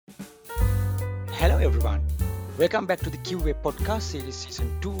Hello everyone. Welcome back to the QA podcast series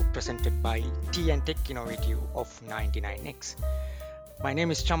season 2 presented by T and Tech Innovative of 99X. My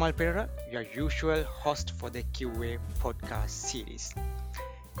name is Chamal Pereira, your usual host for the QA podcast series.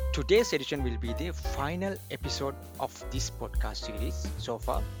 Today's edition will be the final episode of this podcast series. So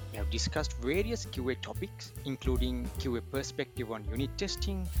far, we have discussed various QA topics, including QA perspective on unit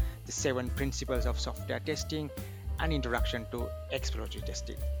testing, the 7 principles of software testing, and introduction to exploratory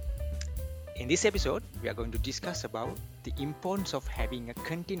testing. In this episode, we are going to discuss about the importance of having a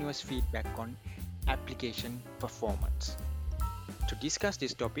continuous feedback on application performance. To discuss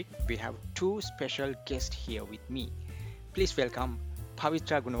this topic, we have two special guests here with me. Please welcome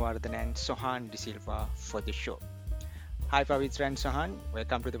Pavitra Gunawardhan and Sohan De Silva for the show. Hi Pavitra and Sohan,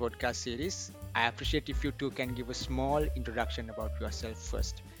 welcome to the podcast series. I appreciate if you two can give a small introduction about yourself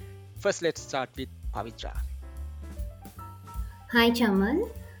first. First, let's start with Pavitra. Hi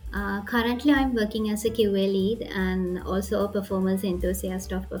Chamal. Currently, I'm working as a QA lead and also a performance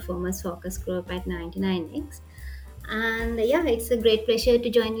enthusiast of Performance Focus Group at 99X. And yeah, it's a great pleasure to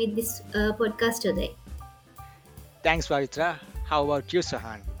join with this podcast today. Thanks Pavitra. How about you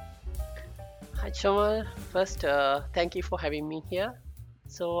Sohan? Hi Chamal, first thank you for having me here.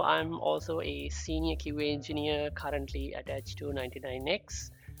 So I'm also a senior QA engineer currently attached to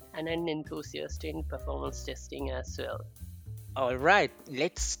 99X and an enthusiast in performance testing as well. All right,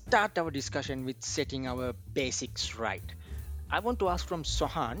 let's start our discussion with setting our basics right. I want to ask from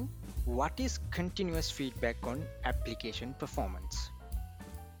Sohan, what is continuous feedback on application performance?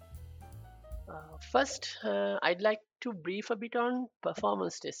 First, I'd like to brief a bit on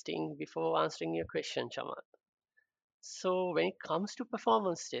performance testing before answering your question, Chamal. So when it comes to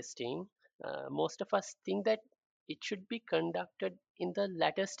performance testing, most of us think that it should be conducted in the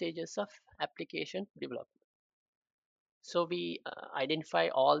latter stages of application development. So we identify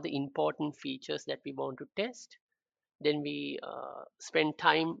all the important features that we want to test. Then we spend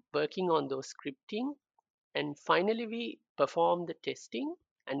time working on those scripting. And finally, we perform the testing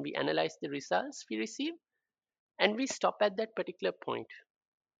and we analyze the results we receive and we stop at that particular point.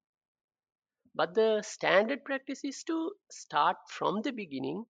 But the standard practice is to start from the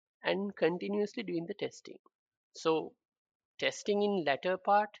beginning and continuously doing the testing. So testing in latter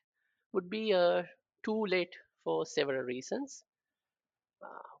part would be too late for several reasons.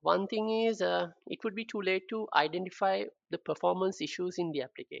 One thing is it would be too late to identify the performance issues in the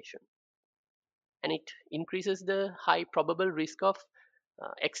application, and it increases the high probable risk of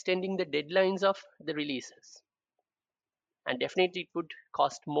extending the deadlines of the releases. And definitely, it would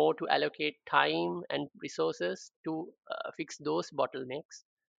cost more to allocate time and resources to fix those bottlenecks.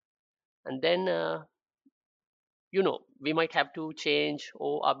 And then, we might have to change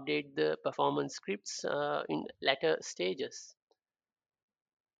or update the performance scripts in later stages.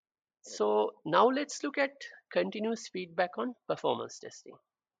 So now let's look at continuous feedback on performance testing.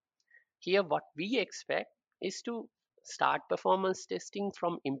 Here, what we expect is to start performance testing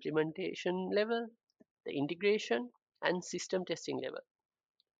from implementation level, the integration, and system testing level,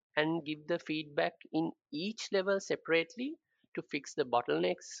 and give the feedback in each level separately to fix the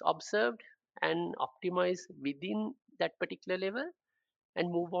bottlenecks observed and optimize within that particular level and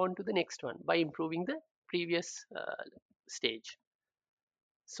move on to the next one by improving the previous stage.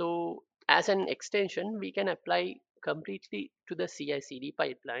 So as an extension, we can apply completely to the CI/CD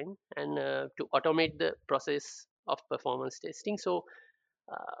pipeline and to automate the process of performance testing. So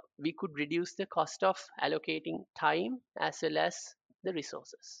we could reduce the cost of allocating time as well as the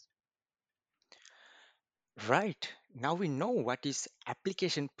resources. Right, now we know what is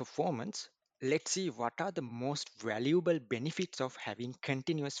application performance. Let's see what are the most valuable benefits of having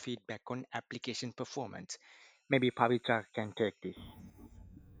continuous feedback on application performance. Maybe Pavitra can take this.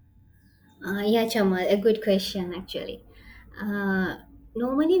 Yeah, Chamal, a good question actually. Uh,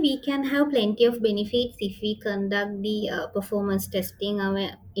 Normally, we can have plenty of benefits if we conduct the performance testing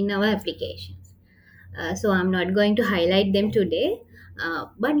in our applications. So I'm not going to highlight them today.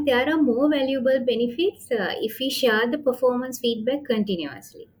 But there are more valuable benefits if we share the performance feedback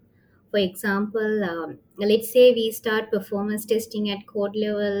continuously. For example, let's say we start performance testing at code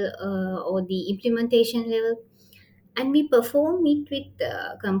level or the implementation level, and we perform it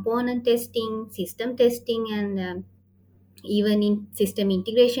with component testing, system testing, and even in system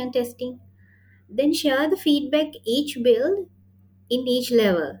integration testing. Then share the feedback each build in each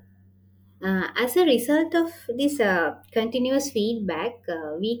level. As a result of this continuous feedback,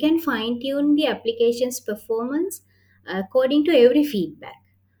 we can fine tune the application's performance according to every feedback.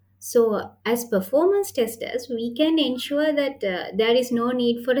 So, as performance testers, we can ensure that there is no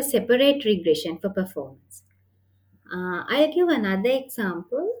need for a separate regression for performance. I'll give another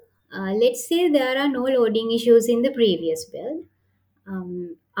example. Let's say there are no loading issues in the previous build.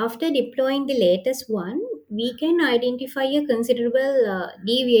 After deploying the latest one, we can identify a considerable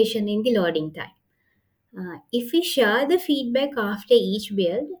deviation in the loading time. If we share the feedback after each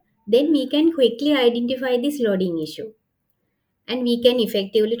build, then we can quickly identify this loading issue and we can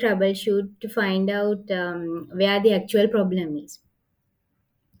effectively troubleshoot to find out where the actual problem is.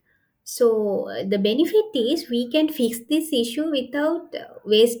 So, the benefit is we can fix this issue without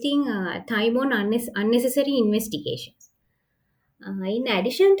wasting time on unnecessary investigations. In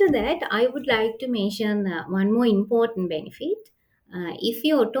addition to that, I would like to mention one more important benefit. If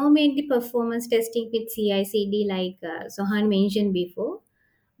you automate the performance testing with CI/CD, like Sohan mentioned before,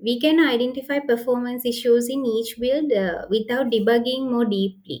 we can identify performance issues in each build without debugging more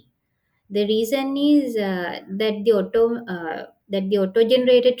deeply. The reason is that the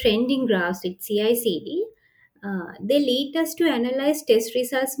auto-generated trending graphs with CI/CD they lead us to analyze test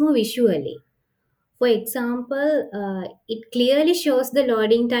results more visually. For example, it clearly shows the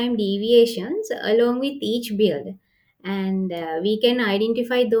loading time deviations along with each build, and we can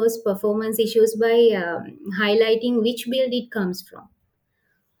identify those performance issues by highlighting which build it comes from.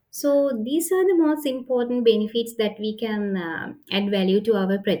 So, these are the most important benefits that we can add value to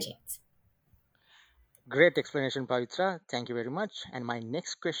our projects. Great explanation, Pavitra. Thank you very much. And my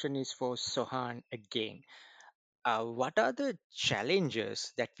next question is for Sohan again. What are the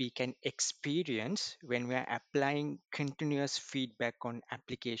challenges that we can experience when we are applying continuous feedback on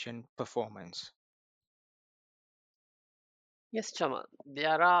application performance? Yes, Chama,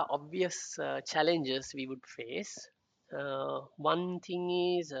 there are obvious challenges we would face. One thing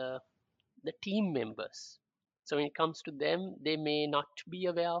is the team members. So when it comes to them, they may not be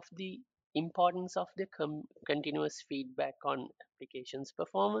aware of the importance of the continuous feedback on applications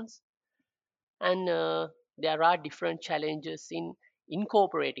performance, and there are different challenges in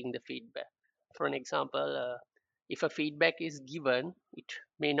incorporating the feedback. For an example, if a feedback is given, it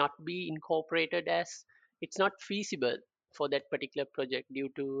may not be incorporated as it's not feasible for that particular project due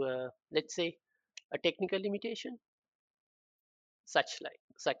to, let's say, a technical limitation, such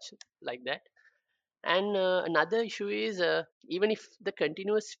like that. And another issue is even if the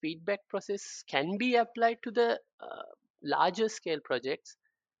continuous feedback process can be applied to the larger scale projects,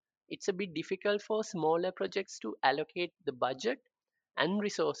 it's a bit difficult for smaller projects to allocate the budget and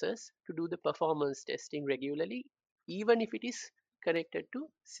resources to do the performance testing regularly, even if it is connected to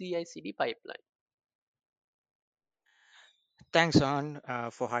CI/CD pipeline. Thanks, Sohan,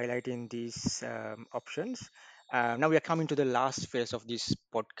 for highlighting these options. Now we are coming to the last phase of this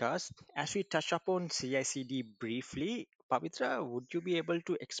podcast. As we touch upon CI/CD briefly, Pavitra, would you be able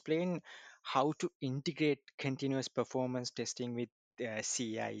to explain how to integrate continuous performance testing with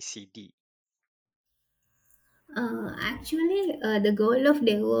CI/CD? The goal of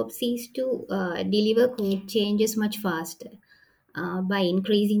DevOps is to deliver code changes much faster by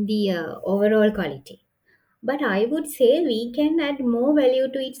increasing the overall quality. But I would say we can add more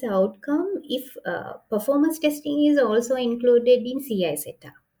value to its outcome if performance testing is also included in CI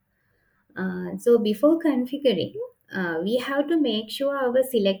setup. So before configuring, we have to make sure our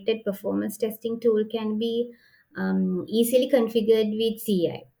selected performance testing tool can be easily configured with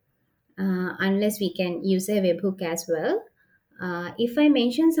CI, unless we can use a webhook as well. If I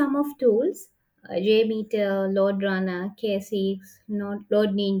mention some of tools, JMeter, LoadRunner, K6,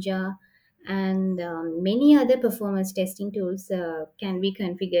 Load Ninja, and many other performance testing tools can be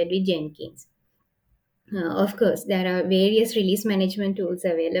configured with Jenkins. Of course, there are various release management tools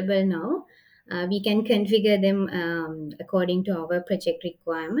available now. We can configure them according to our project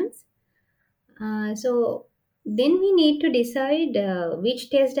requirements. So then we need to decide which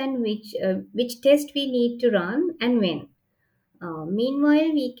test and which test we need to run and when.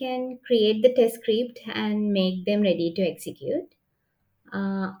 Meanwhile, we can create the test script and make them ready to execute.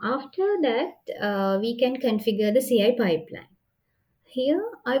 After that, we can configure the CI pipeline. Here,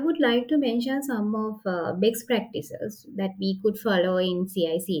 I would like to mention some of best practices that we could follow in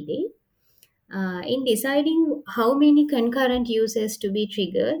CI/CD. In deciding how many concurrent users to be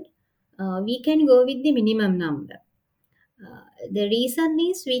triggered, we can go with the minimum number. The reason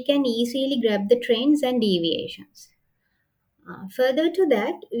is we can easily grab the trends and deviations. Further to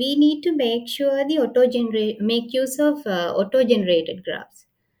that, we need to make sure the make use of auto-generated graphs.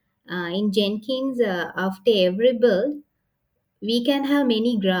 In Jenkins, after every build, we can have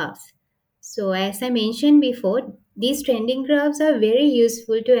many graphs. So, as I mentioned before, these trending graphs are very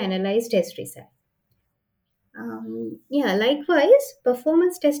useful to analyze test results. Likewise,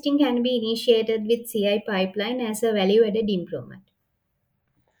 performance testing can be initiated with CI pipeline as a value added improvement.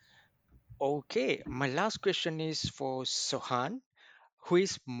 Okay, my last question is for Sohan. Who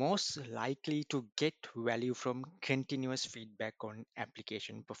is most likely to get value from continuous feedback on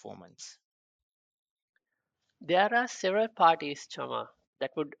application performance? There are several parties, Chama,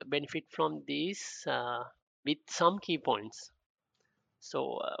 that would benefit from these with some key points.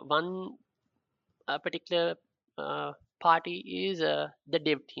 So, one particular party is the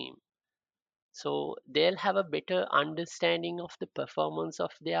dev team. So, they'll have a better understanding of the performance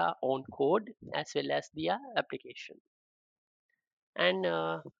of their own code as well as their application, and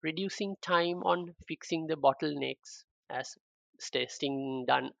reducing time on fixing the bottlenecks as testing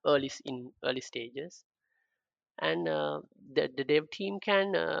done in early stages. And the dev team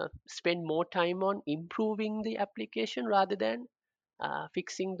can spend more time on improving the application rather than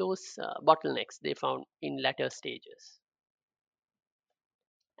fixing those bottlenecks they found in later stages.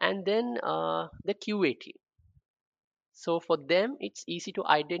 And then the QA team. So for them, it's easy to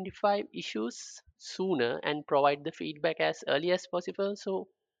identify issues sooner and provide the feedback as early as possible, so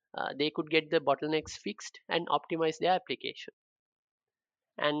they could get the bottlenecks fixed and optimize their application.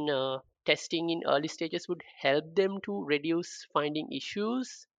 And testing in early stages would help them to reduce finding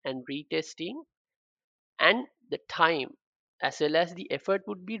issues and retesting, and the time as well as the effort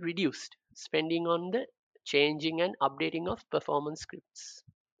would be reduced spending on the changing and updating of performance scripts.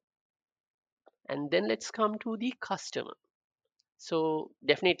 And then let's come to the customer. So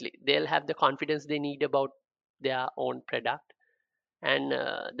definitely they'll have the confidence they need about their own product, and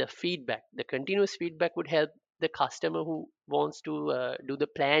the continuous feedback would help the customer who wants to do the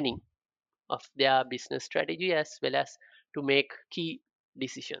planning of their business strategy as well as to make key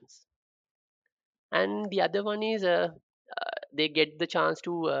decisions. And the other one is they get the chance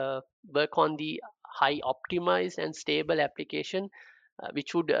to work on the high optimized and stable application,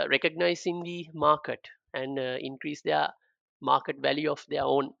 which would recognize in the market and increase their market value of their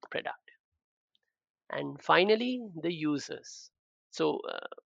own product. And finally, the users. So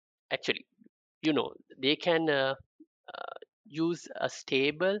actually, they can use a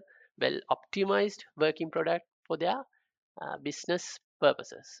stable, well optimized working product for their business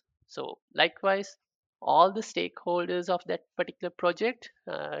purposes. So likewise, all the stakeholders of that particular project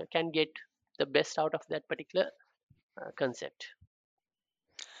can get the best out of that particular concept.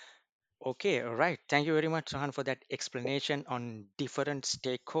 Okay, all right. Thank you very much, Sohan, for that explanation on different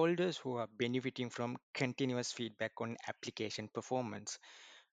stakeholders who are benefiting from continuous feedback on application performance.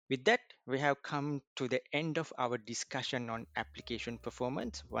 With that, we have come to the end of our discussion on application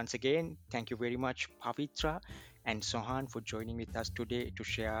performance. Once again, thank you very much, Pavitra and Sohan, for joining with us today to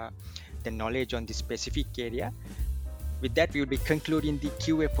share the knowledge on this specific area. With that, we will be concluding the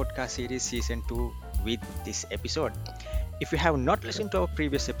QA podcast series season 2 with this episode. If you have not listened to our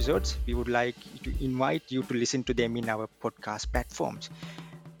previous episodes, we would like to invite you to listen to them in our podcast platforms.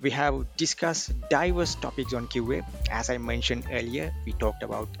 We have discussed diverse topics on QA. As I mentioned earlier, we talked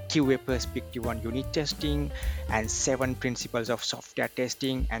about QA perspective on unit testing and 7 principles of software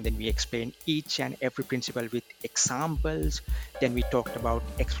testing, and then we explained each and every principle with examples. Then we talked about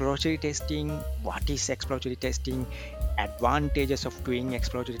exploratory testing, what is exploratory testing, advantages of doing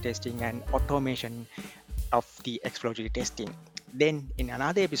exploratory testing, and automation of the exploratory testing. Then, in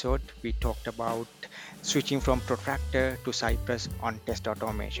another episode, we talked about switching from Protractor to Cypress on test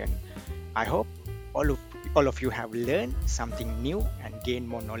automation. I hope all of all of you have learned something new and gained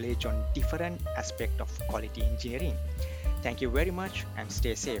more knowledge on different aspects of quality engineering. Thank you very much and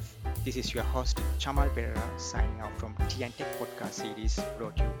stay safe. This is your host Chamal Pereira signing out from TN Tech Podcast Series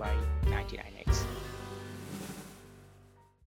brought to you by 99X.